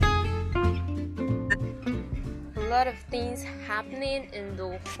lot of things happening in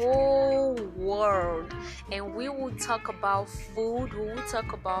the whole world, and we will talk about food, we will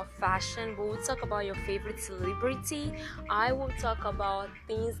talk about fashion, we will talk about your favorite celebrity. I will talk about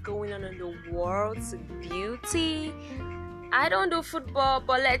things going on in the world's beauty. I don't do football,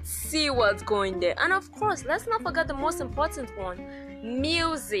 but let's see what's going there. And of course, let's not forget the most important one,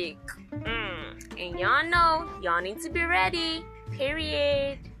 music. And y'all know, y'all need to be ready,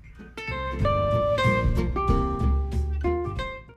 period.